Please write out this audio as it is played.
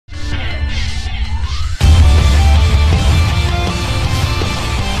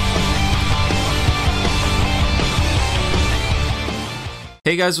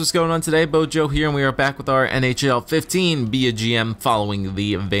Hey guys, what's going on today? BOJoeKO here, and we are back with our NHL 15 Be a GM following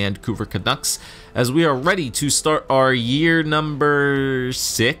the Vancouver Canucks as we are ready to start our year number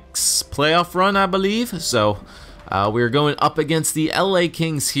 6 playoff run, I believe. So we're going up against the LA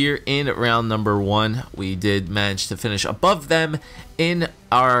Kings here in round number 1. We did manage to finish above them in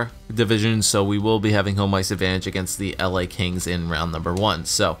our division, so we will be having home ice advantage against the LA Kings in round number 1.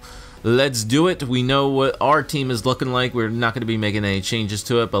 So let's do it. We know what our team is looking like. We're not going to be making any changes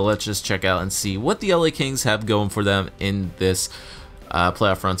to it, but let's just check out and see what the LA Kings have going for them in this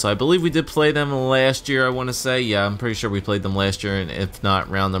playoff run. So I believe we did play them last year, I want to say. Yeah, I'm pretty sure we played them last year, and if not,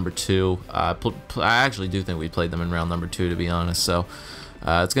 round number 2. I actually do think we played them in round number 2, to be honest. So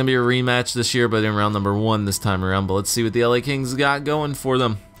it's going to be a rematch this year, but in round number 1 this time around. But let's see what the LA Kings got going for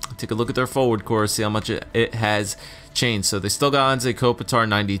them. Take a look at their forward core, see how much it has changed. So they still got Anze Kopitar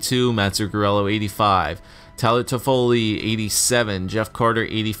 92, Matt Zuccarello 85, Tyler Toffoli 87, Jeff Carter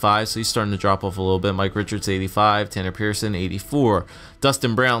 85, so he's starting to drop off a little bit. Mike Richards 85, Tanner Pearson 84,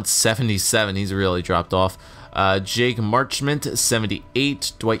 Dustin Brown 77, he's really dropped off. Jake Marchment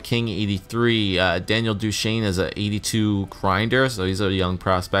 78, Dwight King 83, Daniel Duchesne is a 82 grinder, so he's a young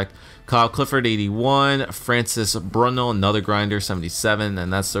prospect. Kyle Clifford 81, Francis Brunel, another grinder 77,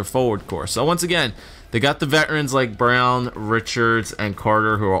 and that's their forward core. So once again, they got the veterans like Brown, Richards, and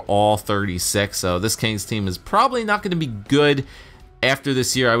Carter, who are all 36. So this Kings team is probably not going to be good after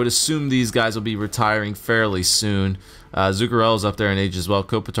this year. I would assume these guys will be retiring fairly soon. Zuccarello's up there in age as well.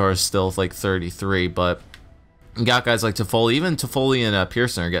 Kopitar is still like 33, but you got guys like Toffoli. Even Toffoli and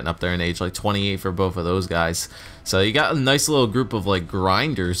Pearson are getting up there in age, like 28 for both of those guys. So you got a nice little group of like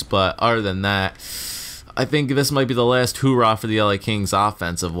grinders, but other than that, I think this might be the last hoorah for the LA Kings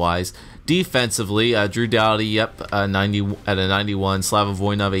offensive-wise. Defensively, Drew Doughty, 90 at a 91, Slava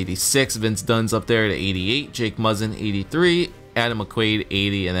Voynov 86, Vince Dunn's up there at 88, Jake Muzzin 83, Adam McQuaid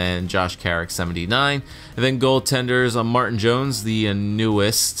 80, and then Josh Carrick 79. And then goaltenders, Martin Jones, the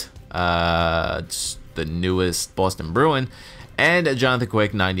newest Boston Bruin, and Jonathan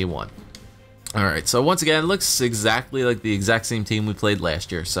Quick 91. Alright, so once again, it looks exactly like the exact same team we played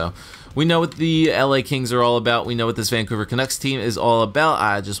last year. So we know what the LA Kings are all about. We know what this Vancouver Canucks team is all about.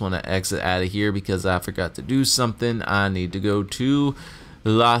 I just want to exit out of here because I forgot to do something. I need to go to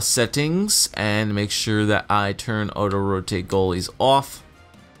La Settings and make sure that I turn auto-rotate goalies off,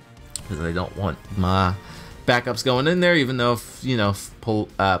 because I don't want my backups going in there, even though if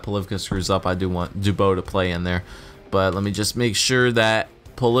Polivka screws up, I do want Dubo to play in there. But let me just make sure that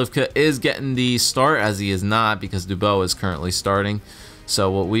Polivka is getting the start, as he is not, because Dubo is currently starting. So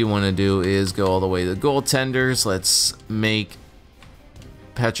what we want to do is go all the way to goaltenders. Let's make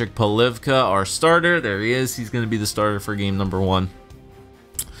Patrick Polivka our starter. There he is. He's going to be the starter for game number 1.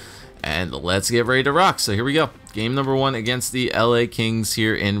 And let's get ready to rock. So here we go. Game number 1 against the LA Kings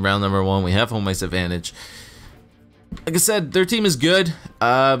here in round number 1. We have home ice advantage. Like I said, their team is good.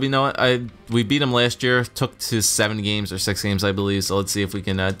 You know what? We beat them last year. Took to 7 games or 6 games, I believe. So let's see if we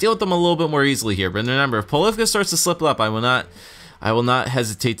can deal with them a little bit more easily here. But remember, if Polivka starts to slip up, I will not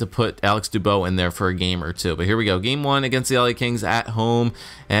hesitate to put Alex Dubo in there for a game or 2. But here we go. Game 1 against the LA Kings at home,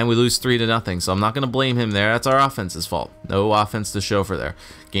 and we lose 3-0. So I'm not going to blame him there. That's our offense's fault. No offense to show for there.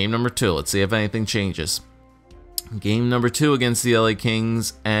 Game number 2. Let's see if anything changes. Game number 2 against the LA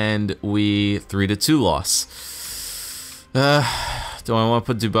Kings, and we 3-2 loss. Do I want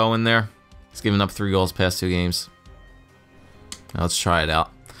to put Dubo in there? He's given up 3 goals past 2 games. Now let's try it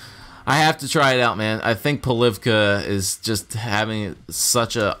out. I have to try it out, man. I think Polivka is just having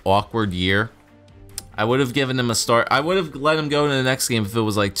such an awkward year. I would have given him a start. I would have let him go in the next game if it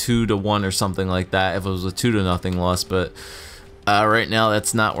was like 2-1 or something like that, if it was a 2-0 loss, but right now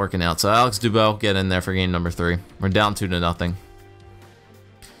that's not working out. So Alex Dubo, get in there for game number 3. We're down 2-0.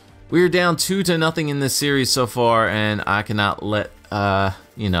 We are down 2-0 in this series so far, and I cannot let I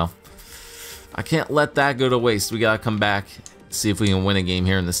can't let that go to waste. We gotta come back, see if we can win a game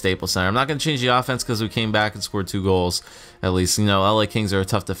here in the Staples Center. I'm not gonna change the offense because we came back and scored 2 goals. At least, LA Kings are a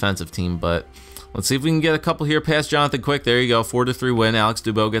tough defensive team, but let's see if we can get a couple here past Jonathan Quick. There you go, 4-3 win. Alex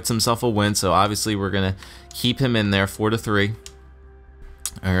Dubo gets himself a win, so obviously we're gonna keep him in there, 4-3.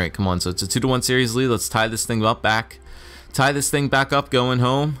 All right, come on. So it's a 2-1 series lead. Let's tie this thing up back. Tie this thing back up going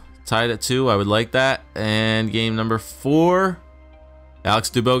home. Tied at 2. I would like that. And game number 4. Alex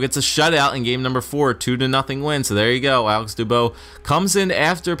Dubo gets a shutout in game number 4. 2-0 win. So there you go. Alex Dubo comes in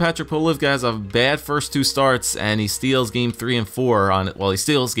after Patrick Polivka has a bad first 2 starts, and he steals game 3 and 4 on it. Well, he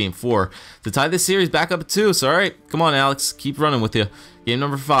steals game 4 to tie this series back up at 2. So all right, come on, Alex, keep running with you. Game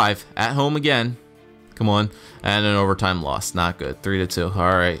number 5 at home again. Come on. And an overtime loss. Not good. 3-2.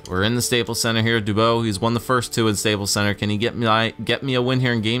 All right. We're in the Staples Center here. Dubois, he's won the first 2 in Staples Center. Can he get me a win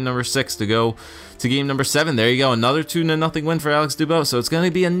here in game number 6 to go to game number 7? There you go. Another 2-0 win for Alex Dubois. So it's going to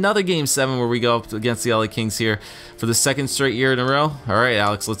be another game 7 where we go up against the LA Kings here for the 2nd straight year in a row. All right,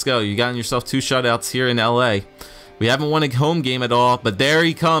 Alex, let's go. You got yourself 2 shutouts here in LA. We haven't won a home game at all, but there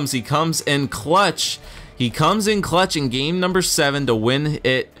he comes. He comes in clutch. He comes in clutch in game number 7 to win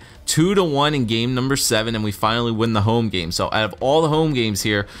it 2-1 in game number 7, and we finally win the home game. So out of all the home games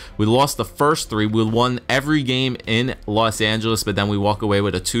here, we lost the first 3. We won every game in Los Angeles, but then we walk away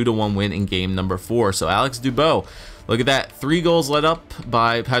with a 2-1 win in game number 4. So Alex Dubois, look at that. 3 goals let up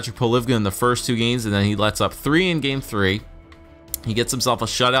by Patrick Polivka in the first 2 games, and then he lets up 3 in game 3. He gets himself a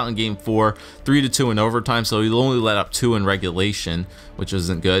shutout in game 4, 3-2 in overtime, so he'll only let up 2 in regulation, which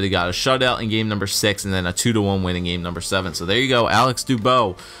isn't good. He got a shutout in game number 6, and then a 2-1 win in game number 7. So there you go, Alex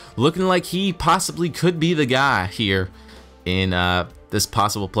Dubois, looking like he possibly could be the guy here in this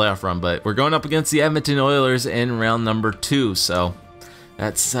possible playoff run. But we're going up against the Edmonton Oilers in round number 2, so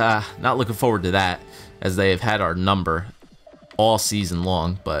that's not looking forward to that, as they have had our number all season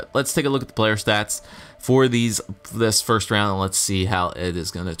long. But let's take a look at the player stats for this first round, and let's see how it is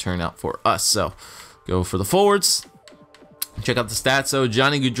going to turn out for us. So go for the forwards, check out the stats. So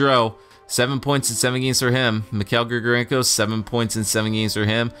Johnny Gaudreau, 7 points in 7 games for him. Mikhail Grigorenko, 7 points in 7 games for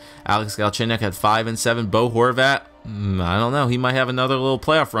him. Alex Galchenyuk had 5 and 7. Bo Horvat, I don't know, he might have another little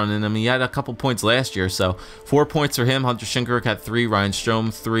playoff run in him. He had a couple points last year, so 4 points for him. Hunter Shinkaruk had 3. Ryan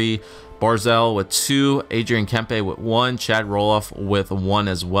Strome 3. Barzell with 2, Adrian Kempe with 1, Chad Roloff with 1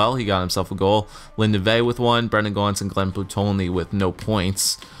 as well. He got himself a goal. Lyndon Vey with 1, Brendan Gaunce and Glenn Plutoni with no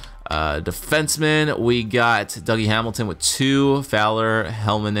points. Defensemen, we got Dougie Hamilton with 2, Fowler,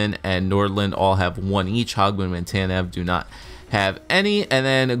 Helmanen, and Nordland all have 1 each. Hogman and Tanev do not have any. And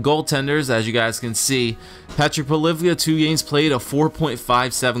then goaltenders, as you guys can see, Patrick Polivka, 2 games played, a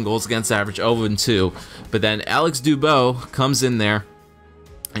 4.57 goals against average, 0-2. But then Alex Dubois comes in there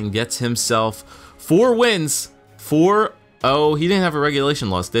and gets himself 4 wins. 4-0. He didn't have a regulation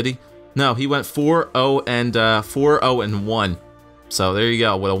loss, did he? No, he went 4-0 and 4-0 and 1. So there you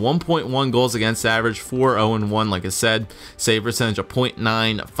go, with a 1.1 goals against average, 4-0 and 1, like I said, save percentage of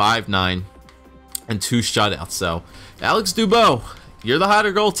 .959, and 2 shutouts. So Alex Dubois, you're the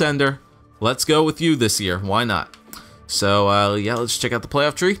hotter goaltender. Let's go with you this year. Why not? So yeah, let's check out the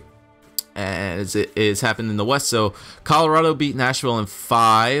playoff tree as it is happening in the West. So Colorado beat Nashville in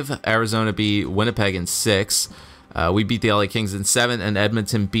 5, Arizona beat Winnipeg in 6, we beat the LA Kings in 7, and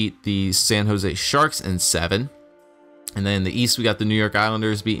Edmonton beat the San Jose Sharks in 7. And then in the East, we got the New York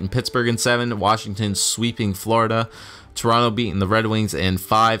Islanders beating Pittsburgh in 7, Washington sweeping Florida, Toronto beating the Red Wings in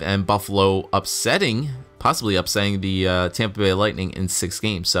 5, and Buffalo possibly upsetting the Tampa Bay Lightning in 6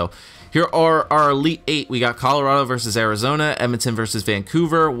 games. So here are our Elite 8. We got Colorado versus Arizona, Edmonton versus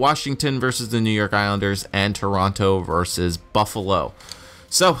Vancouver, Washington versus the New York Islanders, and Toronto versus Buffalo.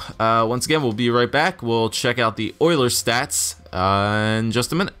 So once again, we'll be right back. We'll check out the Oilers stats in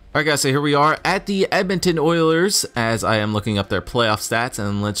just a minute. Alright guys, so here we are at the Edmonton Oilers as I am looking up their playoff stats,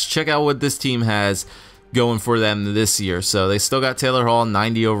 and let's check out what this team has going for them this year. So they still got Taylor Hall,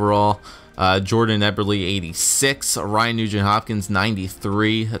 90 overall, Jordan Eberle, 86, Ryan Nugent-Hopkins,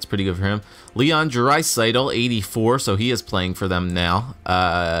 93, that's pretty good for him, Leon Draisaitl, 84, so he is playing for them now,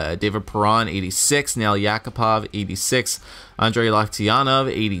 David Perron, 86, Nail Yakupov, 86, Andrei Loktionov,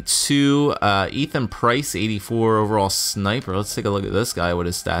 82, Ethan Price, 84 overall sniper. Let's take a look at this guy, what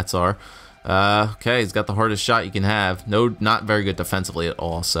his stats are. Okay, he's got the hardest shot you can have. No, not very good defensively at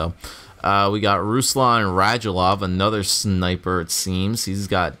all. So we got Ruslan Radulov, another sniper, it seems. He's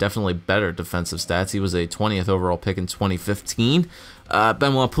got definitely better defensive stats. He was a 20th overall pick in 2015.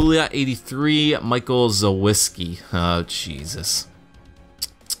 Benoit Pouliot, 83. Michael Zawiski. Oh, Jesus.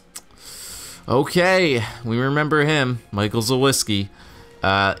 Okay, we remember him. Michael Zawiski.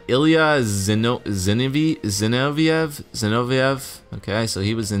 Ilya Zinoviev. Okay, so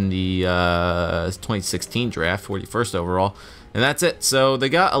he was in the 2016 draft, 41st overall. And that's it. So they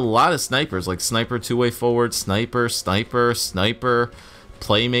got a lot of snipers, like sniper, two-way forward, sniper, playmaker,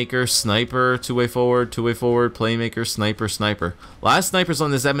 sniper, two-way forward, playmaker, sniper. A lot of snipers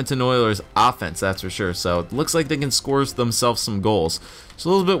on this Edmonton Oilers offense, that's for sure. So it looks like they can score themselves some goals. It's a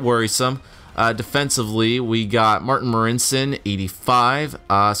little bit worrisome. Defensively, we got Martin Marincin, 85,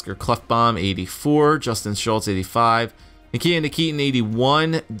 Oscar Klefbom, 84, Justin Schultz, 85, Nikita Nikitin,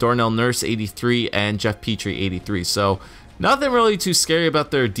 81, Darnell Nurse, 83, and Jeff Petrie, 83. So nothing really too scary about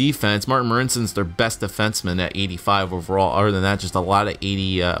their defense. Martin Marincin's their best defenseman at 85 overall. Other than that, just a lot of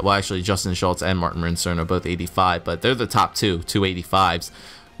 80. Well, actually, Justin Schultz and Martin Marincin are both 85, but they're the top two 85s.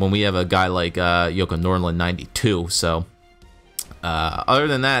 when we have a guy like BOJoeKO Norlund 92. So other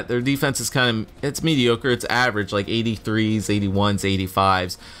than that, their defense is it's mediocre. It's average, like 83s, 81s,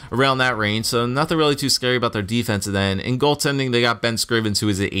 85s, around that range. So nothing really too scary about their defense. And then in goaltending, they got Ben Scrivens, who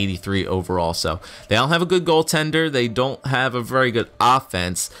is at 83 overall. So they don't have a good goaltender. They don't have a very good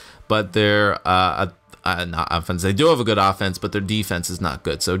offense, but they're not offense. They do have a good offense, but their defense is not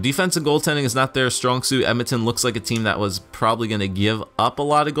good. So defense and goaltending is not their strong suit. Edmonton looks like a team that was probably going to give up a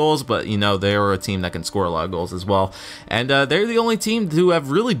lot of goals, but you know, they are a team that can score a lot of goals as well. And they're the only team who have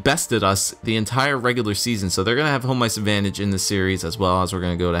really bested us the entire regular season. So they're going to have home ice advantage in the series, as well as we're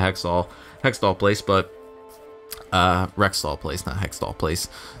going to go to Hextall Place, but Rexall Place, not Hextall Place.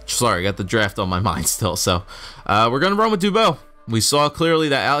 Sorry, I got the draft on my mind still. So we're going to run with Dubois. We saw clearly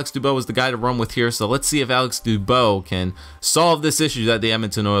that Alex Dubois was the guy to run with here, so let's see if Alex Dubois can solve this issue that the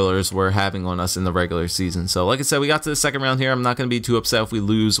Edmonton Oilers were having on us in the regular season. So like I said, we got to the second round here. I'm not going to be too upset if we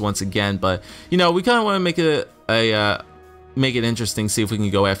lose once again, but you know, we kind of want to make it interesting, see if we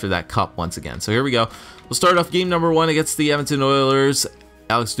can go after that cup once again. So here we go. We'll start off game number 1 against the Edmonton Oilers.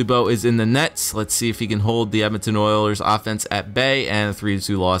 Alex Dubois is in the nets. Let's see if he can hold the Edmonton Oilers offense at bay, and a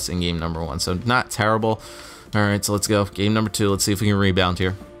 3-2 loss in game number 1. So not terrible. All right, so let's go. Game number 2. Let's see if we can rebound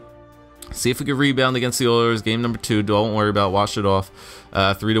here. See if we can rebound against the Oilers. Game number 2. Don't worry about it. Wash it off.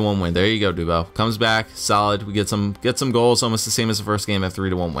 3-1 win. There you go, Dubois. Comes back. Solid. We get some goals. Almost the same as the first game. At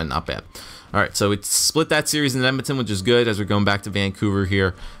 3-1 win. Not bad. All right, so we split that series in Edmonton, which is good, as we're going back to Vancouver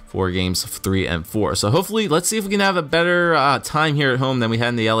here for games 3 and 4. So hopefully, let's see if we can have a better time here at home than we had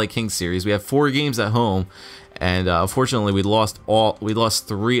in the LA Kings series. We have 4 games at home. And unfortunately, we lost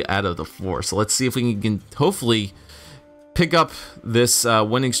 3 out of the 4. So let's see if we can hopefully pick up this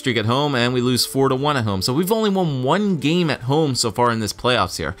winning streak at home, and we lose 4-1 at home. So we've only won 1 game at home so far in this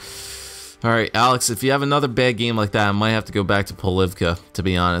playoffs here. All right, Alex, if you have another bad game like that, I might have to go back to Polivka, to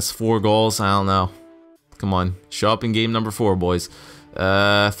be honest. 4 goals, I don't know. Come on, show up in game number 4, boys.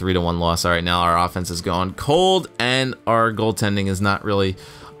 3-1 loss. All right, now our offense is going cold, and our goaltending is not really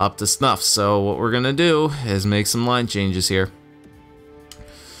up to snuff. So what we're gonna do is make some line changes here.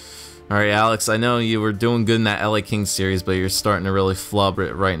 All right, Alex, I know you were doing good in that LA Kings series, but you're starting to really flub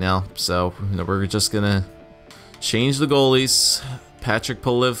it right now. So you know, we're just gonna change the goalies. Patrick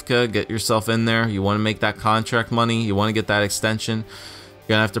Polivka, get yourself in there. You want to make that contract money. You want to get that extension. You're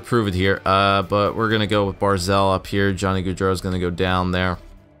gonna have to prove it here. But we're gonna go with Barzal up here. Johnny Gaudreau is gonna go down there.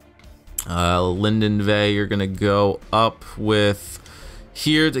 Lyndon Vey, you're gonna go up with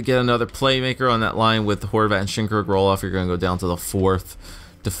here to get another playmaker on that line with Horvat and Shinkrug. Roll-off, you're going to go down to the 4th.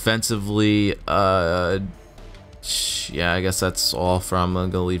 Defensively, yeah, I guess that's all from. I'm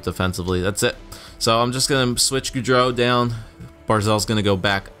going to leave defensively. That's it. So I'm just going to switch Gaudreau down. Barzal's going to go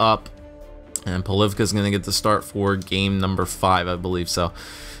back up. And Polivka's going to get the start for game number 5, I believe. So,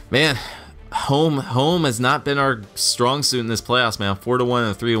 man, home has not been our strong suit in this playoffs, man. 4-1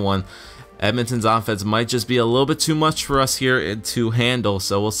 and 3-1. Edmonton's offense might just be a little bit too much for us here to handle,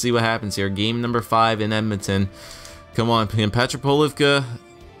 so we'll see what happens here. Game number 5 in Edmonton. Come on, Patrick Polivka,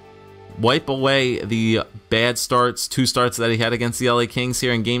 wipe away the bad starts, 2 starts that he had against the LA Kings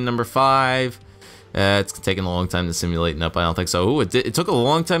here in game number 5. It's taking a long time to simulate. Nope, I don't think so. Ooh, it took a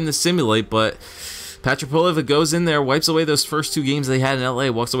long time to simulate, but Patrick Polivka goes in there, wipes away those first 2 games they had in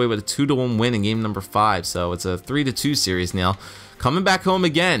LA, walks away with a 2-1 win in game number 5. So it's a 3-2 series now. Coming back home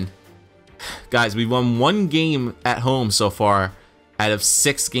again. Guys, we've won 1 game at home so far out of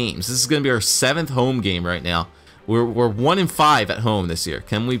 6 games. This is going to be our 7th home game right now. We're 1-5 at home this year.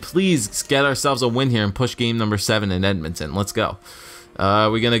 Can we please get ourselves a win here and push game number 7 in Edmonton? Let's go.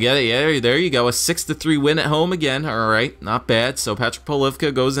 We're going to get it. Yeah, there you go. A 6-3 win at home again. All right, not bad. So Patrick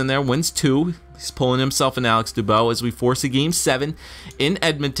Polivka goes in there, wins 2. He's pulling himself and Alex Dubois as we force a game 7 in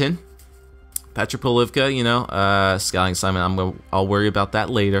Edmonton. Patrick Polivka, you know, scouting assignment. I'll worry about that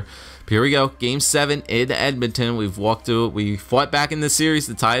later. Here we go, game 7 in Edmonton. We fought back in the series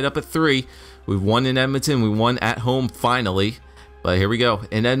to tie it up at 3. We've won in Edmonton. We won at home finally. But here we go,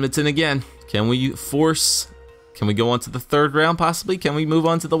 in Edmonton again. Can we go on to the 3rd round possibly? Can we move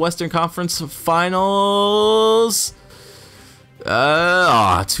on to the Western Conference Finals?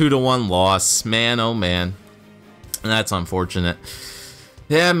 2-1 loss. Man, oh man. That's unfortunate.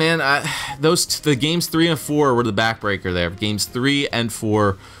 Yeah, man, the games 3 and 4 were the backbreaker there. Games 3 and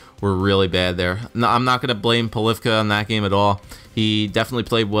 4 were really bad there. No, I'm not going to blame Polivka on that game at all. He definitely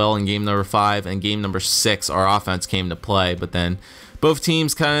played well in game number 5 and game number 6. Our offense came to play, but then both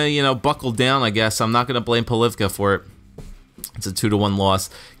teams kind of, you know, buckled down, I guess. I'm not going to blame Polivka for it. It's a 2-1 loss.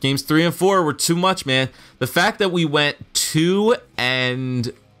 Games 3 and 4 were too much, man. The fact that we went 2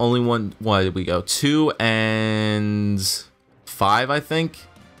 and only one, what did we go? 2 and 5, I think.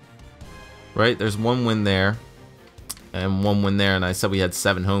 right? There's 1 win there and 1 win there, and I said we had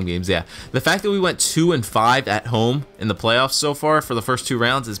 7 home games. Yeah, the fact that we went 2-5 at home in the playoffs so far for the first 2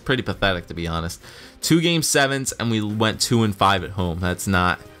 rounds is pretty pathetic, to be honest. 2 game 7s, and we went 2-5 at home. That's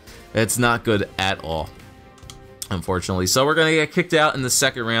not good at all, unfortunately. So we're gonna get kicked out in the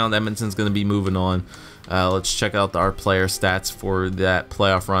second round. Edmonton's gonna be moving on. Let's check out our player stats for that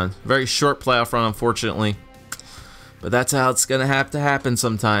playoff run. Very short playoff run, unfortunately, but that's how it's gonna have to happen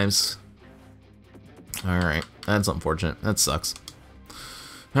sometimes. All right, that's unfortunate. That sucks.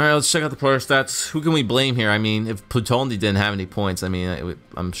 All right, let's check out the player stats. Who can we blame here? I mean, if Potolny didn't have any points, I mean,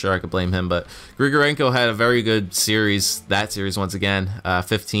 I'm sure I could blame him. But Grigorenko had a very good series. That series, once again,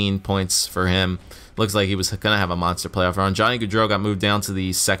 15 points for him. Looks like he was going to have a monster playoff run. Johnny Gaudreau got moved down to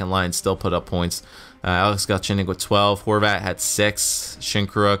the second line, still put up points. Alex Galchenyuk with 12. Horvat had 6.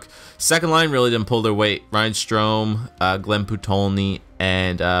 Shinkaruk. Second line really didn't pull their weight. Ryan Strome, Glenn Potolny,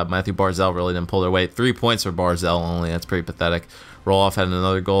 and Matthew Barzal really didn't pull their weight. 3 points for Barzal only. That's pretty pathetic. Roloff had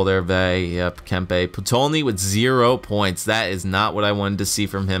another goal there. Yep, Kempe. Potolny with 0 points. That is not what I wanted to see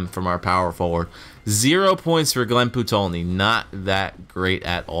from him, from our power forward. 0 points for Glenn Potolny. Not that great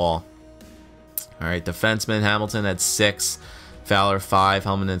at all. All right, defenseman Hamilton had 6. Fowler 5,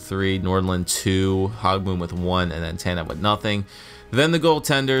 Helman 3, Nordland 2, Hogboom with 1, and then Tanev with nothing. Then the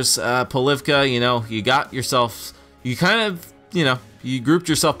goaltenders, Polivka, you know, you got yourself, you kind of, you know, you grouped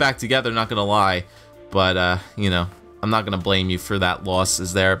yourself back together, not gonna lie, but you know, I'm not gonna blame you for that loss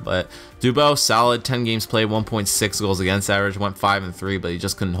is there. But Dubo, solid, 10 games played, 1.6 goals against average, went 5-3, but he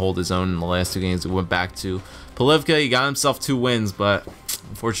just couldn't hold his own in the last 2 games. We went back to Polivka. He got himself 2 wins, but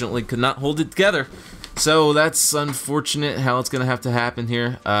unfortunately could not hold it together. So that's unfortunate how it's going to have to happen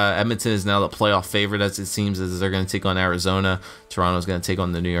here. Edmonton is now the playoff favorite, as it seems, as they're going to take on Arizona. Toronto's going to take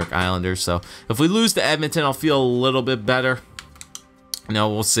on the New York Islanders. So if we lose to Edmonton, I'll feel a little bit better. You know,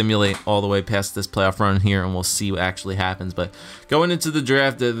 we'll simulate all the way past this playoff run here, and we'll see what actually happens. But going into the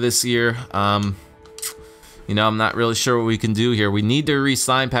draft this year, you know, I'm not really sure what we can do here. We need to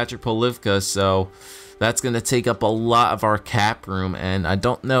re-sign Patrick Polivka, so that's going to take up a lot of our cap room, and I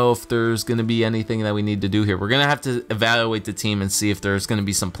don't know if there's going to be anything that we need to do here. We're going to have to evaluate the team and see if there's going to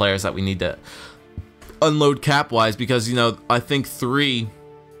be some players that we need to unload cap-wise, because, you know, I think 3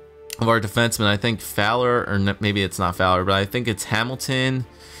 of our defensemen, I think Fowler, or maybe it's not Fowler, but I think it's Hamilton,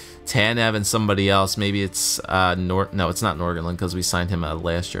 Tanev, and somebody else. Maybe it's no, it's not Norgerland, because we signed him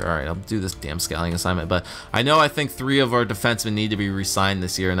last year. All right, I'll do this damn scouting assignment. But I think 3 of our defensemen need to be re-signed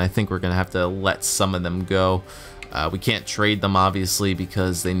this year, and I think we're gonna have to let some of them go. We can't trade them, obviously,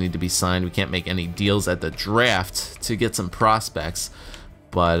 because they need to be signed. We can't make any deals at the draft to get some prospects.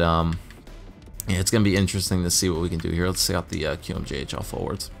 But yeah, it's gonna be interesting to see what we can do here. Let's see out the QMJHL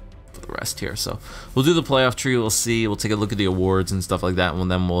forwards for the rest here. So we'll do the playoff tree, we'll see, we'll take a look at the awards and stuff like that,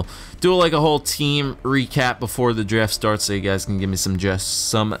 and then we'll do like a whole team recap before the draft starts, so you guys can give me some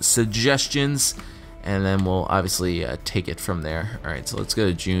suggestions, and then we'll obviously take it from there. All right, so let's go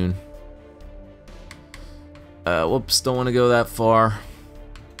to June. Whoops, don't want to go that far.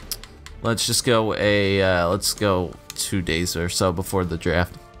 Let's just go let's go 2 days or so before the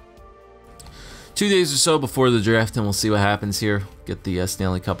draft. 2 days or so before the draft, and we'll see what happens here. Get the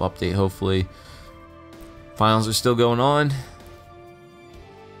Stanley Cup update, hopefully. Finals are still going on.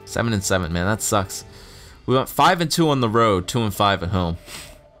 7-7, man, that sucks. We went 5-2 on the road, 2-5 at home.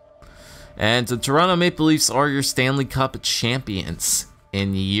 And the Toronto Maple Leafs are your Stanley Cup champions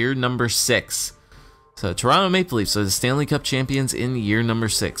in year number 6. So Toronto Maple Leafs are the Stanley Cup champions in year number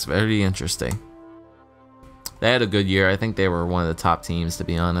 6. Very interesting. They had a good year. I think they were one of the top teams, to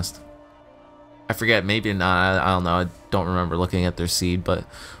be honest. I forget, maybe not, I don't know, I don't remember looking at their seed, but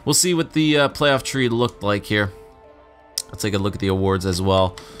we'll see what the playoff tree looked like here. Let's take a look at the awards as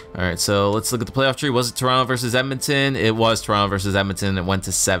well. Alright, so let's look at the playoff tree. Was it Toronto versus Edmonton? It was Toronto versus Edmonton. It went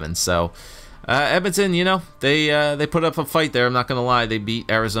to 7, so Edmonton, you know, they put up a fight there. I'm not gonna lie, they beat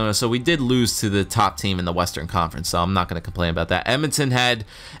Arizona, so we did lose to the top team in the Western Conference, so I'm not gonna complain about that. Edmonton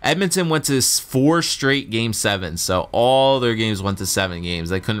went to 4 straight game 7, so all their games went to 7 games.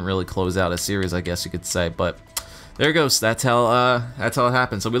 They couldn't really close out a series, I guess you could say, but there it goes. That's how it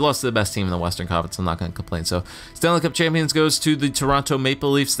happened. So we lost to the best team in the Western Conference. I'm not going to complain. So Stanley Cup champions goes to the Toronto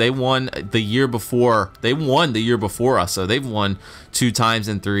Maple Leafs. They won the year before. They won the year before us. So they've won 2 times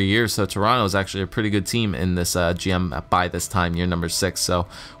in 3 years. So Toronto is actually a pretty good team in this GM by this time, year number 6. So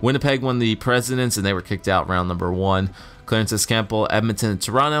Winnipeg won the Presidents, and they were kicked out round number 1. Clarence Campbell, Edmonton, and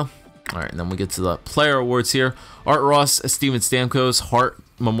Toronto. All right, and then we get to the player awards here. Art Ross, Steven Stamkos, Hart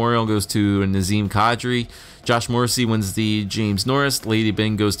Memorial goes to Nazem Kadri. Josh Morrissey wins the James Norris. Lady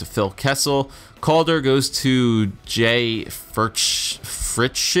Byng goes to Phil Kessel. Calder goes to Jay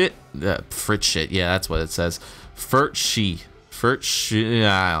Fritschit. Fritz shit. Yeah, that's what it says. Fritz I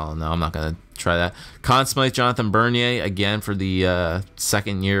don't know. I'm not gonna try that. Conn Smythe, Jonathan Bernier again for the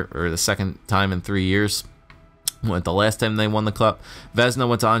second year, or the second time in 3 years. Went the last time they won the cup. Vezina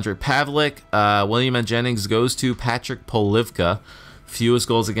went to Andre Pavlik. William N. Jennings goes to Patrick Polivka. Fewest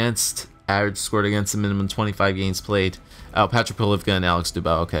goals against. Average scored against, a minimum 25 games played. Oh, Patrick Polivka and Alex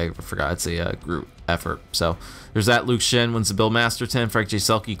Dubois. Okay, I forgot. It's a group effort. So there's that. Luke Shen wins the Bill Masterton. Frank J.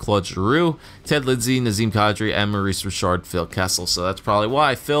 Selke, Claude Giroux, Ted Lindsay, Nazem Kadri, and Maurice Richard, Phil Kessel. So that's probably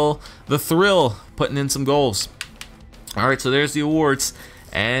why Phil the Thrill putting in some goals. All right, so there's the awards.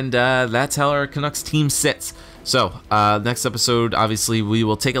 And that's how our Canucks team sits. So, next episode, obviously, we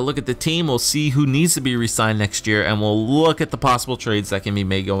will take a look at the team. We'll see who needs to be re-signed next year, and we'll look at the possible trades that can be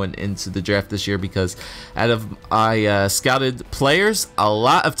made going into the draft this year, because out of my scouted players, a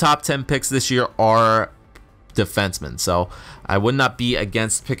lot of top 10 picks this year are defensemen. So, I would not be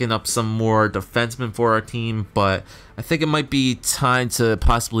against picking up some more defensemen for our team, but I think it might be time to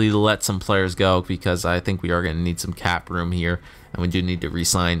possibly let some players go, because I think we are going to need some cap room here. And we do need to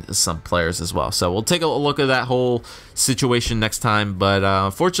re-sign some players as well. So we'll take a look at that whole situation next time. But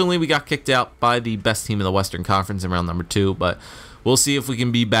unfortunately, we got kicked out by the best team in the Western Conference in round number 2. But we'll see if we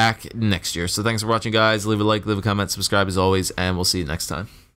can be back next year. So thanks for watching, guys. Leave a like, leave a comment, subscribe as always, and we'll see you next time.